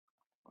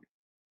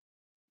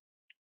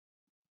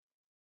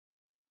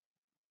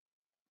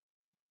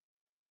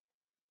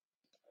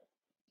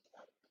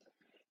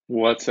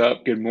What's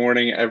up? Good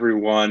morning,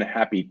 everyone.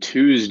 Happy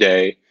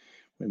Tuesday.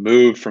 We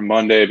moved from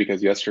Monday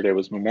because yesterday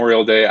was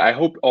Memorial Day. I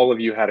hope all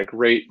of you had a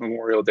great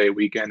Memorial Day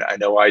weekend. I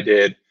know I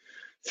did,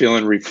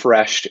 feeling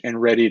refreshed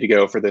and ready to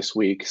go for this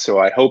week. So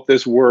I hope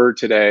this word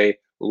today,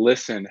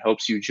 listen,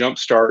 helps you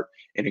jumpstart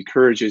and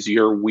encourages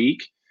your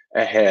week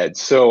ahead.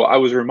 So I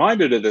was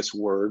reminded of this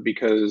word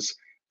because,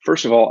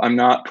 first of all, I'm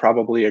not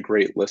probably a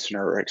great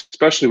listener,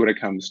 especially when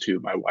it comes to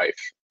my wife.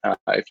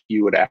 If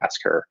you would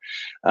ask her.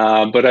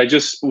 But I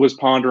just was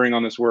pondering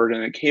on this word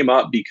and it came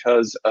up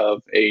because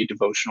of a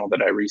devotional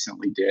that I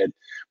recently did.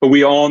 But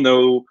we all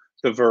know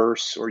the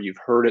verse, or you've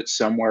heard it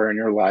somewhere in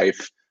your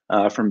life,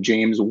 from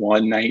James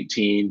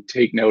 1:19.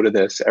 Take note of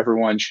this.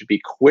 Everyone should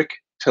be quick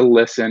to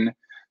listen,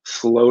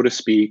 slow to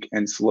speak,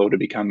 and slow to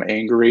become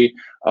angry.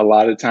 A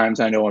lot of times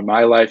I know in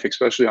my life,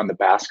 especially on the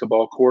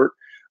basketball court,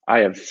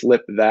 I have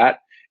flipped that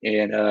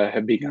and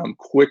have become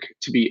quick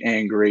to be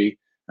angry,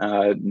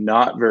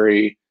 not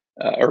very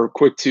or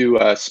quick to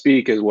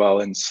speak as well,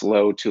 and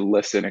slow to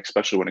listen,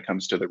 especially when it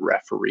comes to the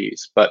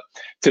referees. But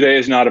today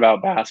is not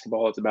about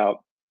basketball. It's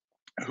about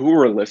who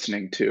we're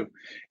listening to.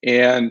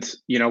 And,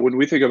 when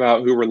we think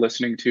about who we're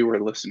listening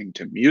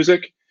to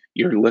music.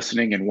 You're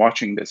listening and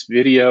watching this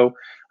video.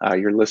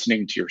 You're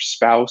listening to your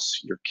spouse,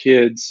 your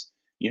kids,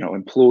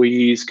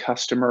 employees,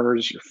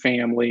 customers, your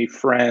family,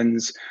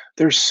 friends.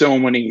 There's so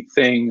many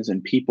things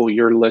and people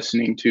you're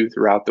listening to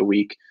throughout the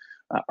week.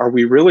 Are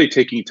we really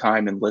taking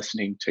time and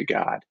listening to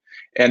God?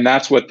 And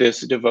that's what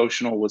this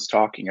devotional was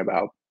talking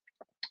about.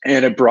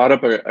 And it brought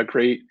up a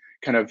great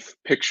kind of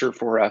picture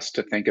for us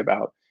to think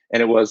about. And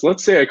it was,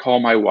 let's say I call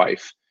my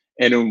wife,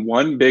 and in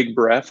one big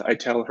breath, I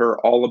tell her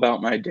all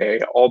about my day,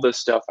 all the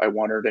stuff I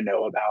want her to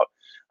know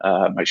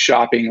about, my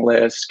shopping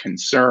list,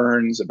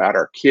 concerns about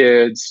our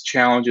kids,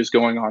 challenges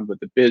going on with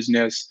the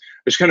business.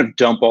 Just kind of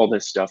dump all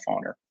this stuff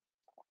on her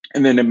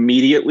and then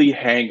immediately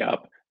hang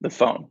up the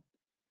phone.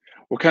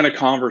 What kind of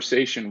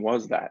conversation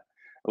was that?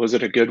 Was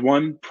it a good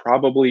one?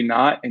 Probably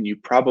not. And you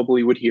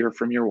probably would hear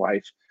from your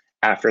wife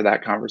after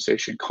that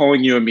conversation,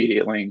 calling you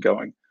immediately and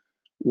going,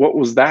 what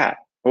was that?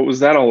 What was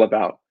that all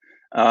about?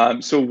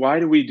 So why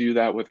do we do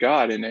that with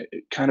God? And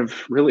it kind of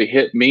really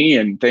hit me.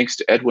 And thanks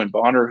to Edwin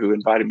Bonner, who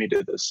invited me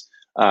to this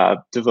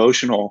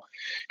devotional,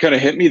 kind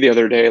of hit me the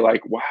other day.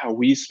 Like, wow,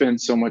 we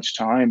spend so much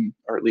time,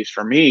 or at least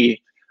for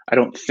me, I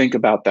don't think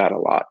about that a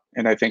lot.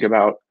 And I think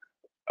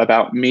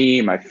about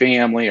me, my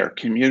family, our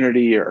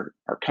community, or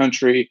our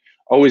country,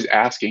 always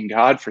asking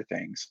God for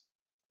things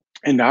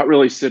and not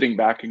really sitting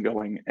back and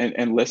going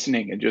and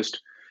listening and just,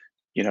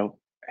 you know,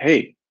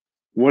 hey,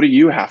 what do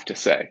you have to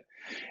say?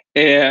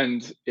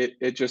 And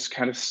it just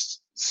kind of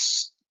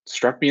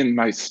struck me in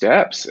my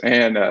steps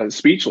and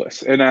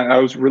speechless. And I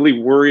was really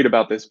worried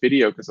about this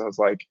video because I was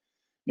like,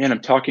 man,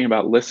 I'm talking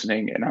about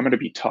listening and I'm going to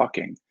be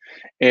talking.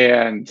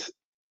 And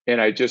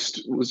I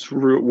just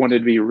wanted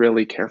to be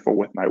really careful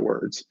with my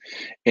words.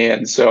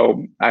 And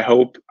so I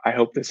hope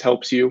this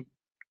helps you.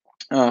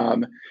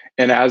 Um,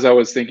 and as I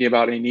was thinking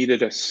about, I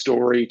needed a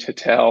story to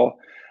tell.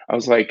 I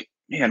was like,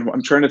 man,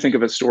 I'm trying to think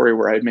of a story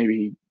where I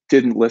maybe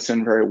didn't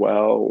listen very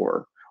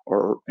well,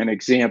 or an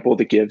example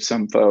to give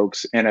some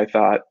folks. And I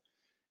thought,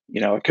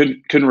 I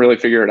couldn't really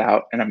figure it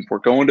out. And we're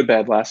going to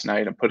bed last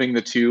night. I'm putting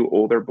the two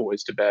older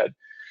boys to bed.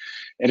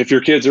 And if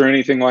your kids are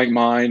anything like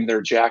mine,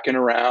 they're jacking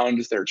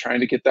around. They're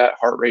trying to get that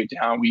heart rate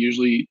down. We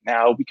usually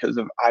now, because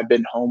of I've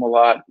been home a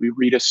lot, we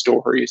read a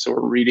story. So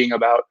we're reading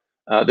about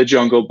the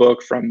Jungle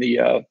Book from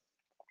the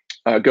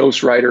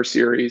Ghost Rider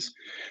series.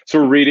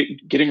 So we're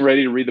getting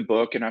ready to read the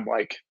book, and I'm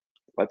like,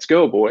 "Let's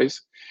go,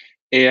 boys!"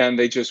 And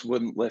they just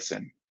wouldn't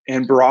listen.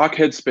 And Brock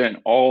had spent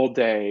all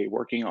day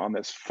working on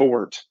this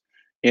fort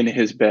in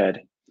his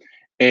bed,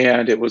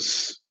 and it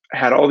was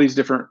had all these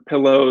different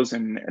pillows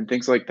and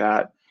things like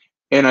that.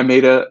 And I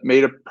made a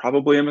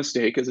probably a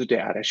mistake as a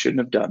dad. I shouldn't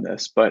have done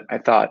this, but I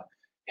thought,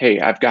 hey,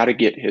 I've got to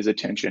get his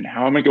attention.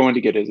 How am I going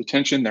to get his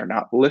attention? They're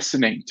not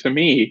listening to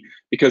me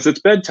because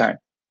it's bedtime.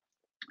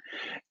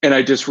 And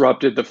I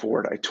disrupted the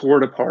fort. I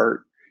tore it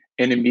apart,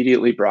 and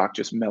immediately Brock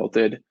just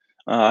melted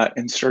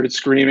and started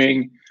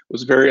screaming.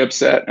 Was very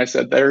upset. I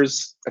said,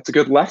 That's a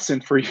good lesson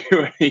for you."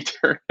 And he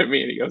turned to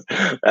me and he goes,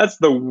 "That's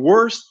the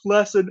worst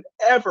lesson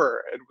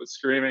ever," and was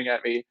screaming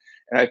at me.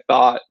 And I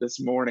thought this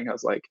morning, I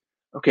was like,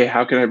 okay,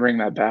 how can I bring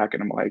that back?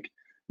 And I'm like,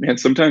 man,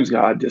 sometimes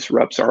God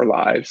disrupts our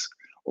lives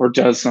or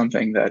does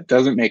something that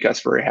doesn't make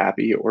us very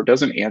happy, or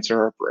doesn't answer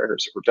our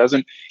prayers, or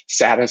doesn't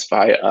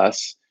satisfy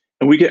us.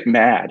 And we get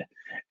mad.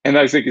 And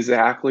that's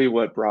exactly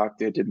what Brock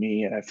did to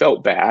me. And I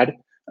felt bad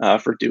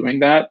for doing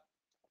that.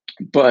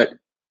 But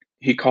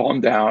he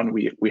calmed down.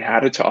 We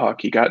had a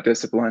talk. He got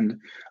disciplined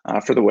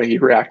for the way he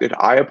reacted.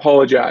 I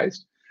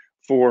apologized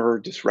for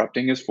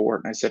disrupting his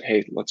fort. And I said,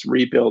 hey, let's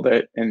rebuild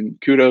it. And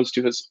kudos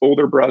to his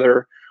older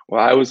brother.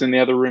 While I was in the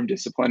other room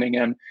disciplining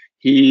him,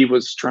 he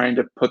was trying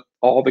to put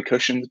all the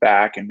cushions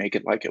back and make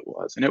it like it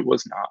was. And it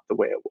was not the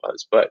way it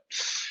was. But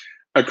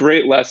a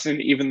great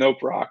lesson, even though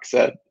Brock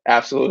said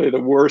absolutely the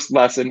worst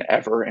lesson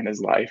ever in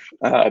his life.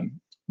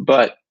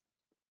 But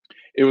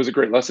it was a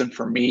great lesson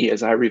for me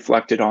as I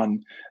reflected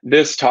on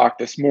this talk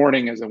this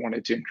morning, as I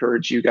wanted to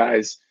encourage you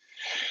guys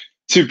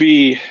to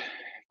be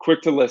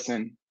quick to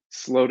listen,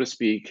 slow to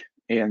speak,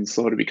 and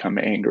slow to become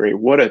angry.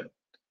 What a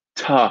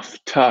tough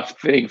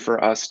thing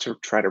for us to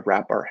try to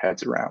wrap our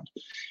heads around.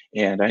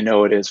 And I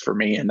know it is for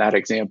me in that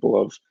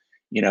example of,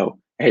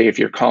 hey, if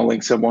you're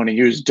calling someone and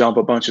you just dump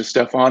a bunch of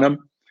stuff on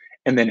them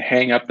and then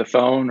hang up the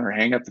phone or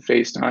hang up the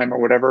FaceTime or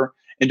whatever,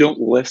 and don't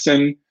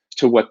listen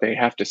to what they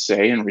have to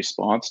say in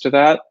response to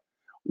that,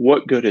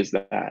 what good is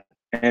that?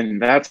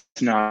 And that's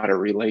not a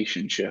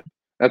relationship.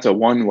 That's a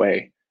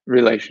one-way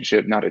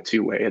relationship, not a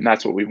two-way. And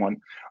that's what we want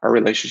our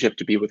relationship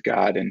to be with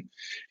God, and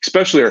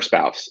especially our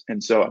spouse.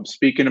 And so I'm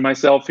speaking to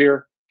myself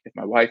here. If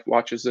my wife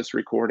watches this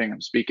recording,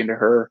 I'm speaking to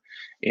her,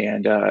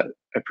 and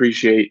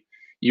appreciate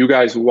you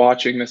guys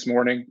watching this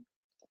morning.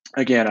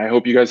 Again, I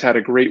hope you guys had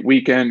a great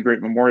weekend,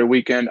 great Memorial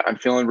weekend. I'm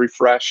feeling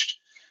refreshed.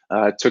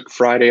 Took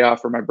Friday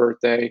off for my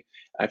birthday.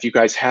 If you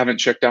guys haven't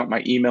checked out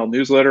my email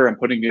newsletter, I'm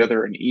putting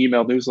together an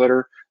email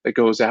newsletter that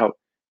goes out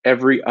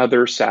every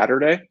other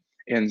Saturday.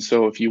 And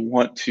so if you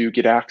want to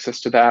get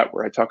access to that,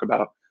 where I talk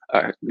about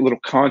a little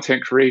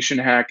content creation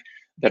hack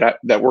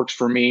that works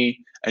for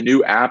me, a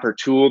new app or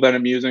tool that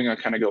I'm using, I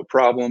kind of go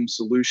problem,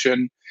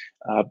 solution,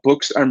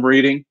 books I'm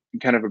reading,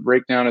 and kind of a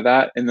breakdown of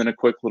that, and then a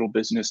quick little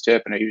business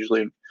tip. And I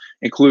usually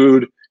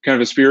include kind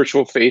of a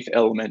spiritual faith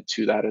element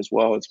to that as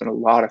well. It's been a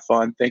lot of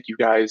fun. Thank you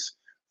guys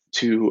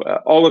to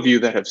all of you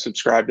that have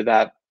subscribed to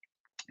that.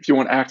 If you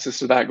want access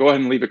to that, go ahead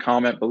and leave a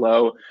comment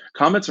below.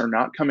 Comments are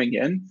not coming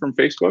in from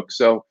Facebook,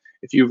 so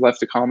if you've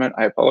left a comment,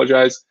 I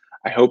apologize.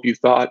 I hope you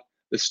thought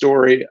the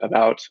story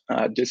about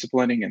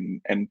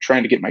disciplining and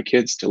trying to get my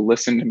kids to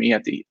listen to me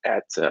at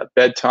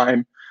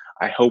bedtime.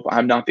 I hope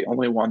I'm not the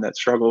only one that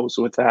struggles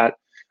with that.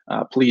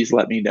 Please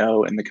let me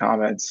know in the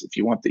comments. If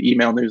you want the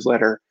email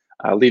newsletter,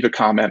 leave a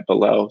comment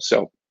below.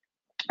 So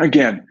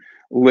again,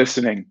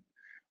 listening.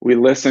 We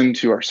listen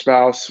to our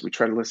spouse. We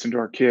try to listen to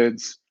our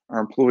kids, our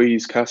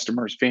employees,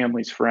 customers,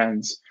 families,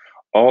 friends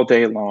all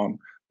day long.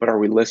 But are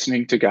we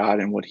listening to God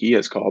and what He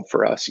has called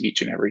for us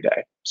each and every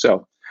day?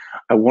 So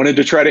I wanted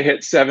to try to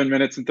hit 7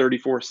 minutes and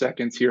 34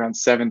 seconds here on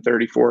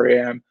 7:34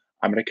 a.m.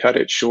 I'm going to cut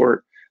it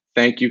short.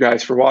 Thank you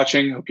guys for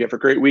watching. Hope you have a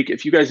great week.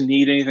 If you guys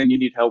need anything, you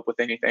need help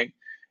with anything,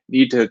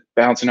 need to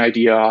bounce an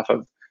idea off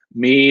of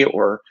me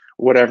or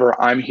whatever,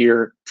 I'm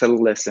here to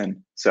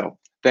listen. So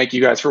thank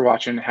you guys for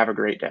watching. Have a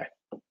great day.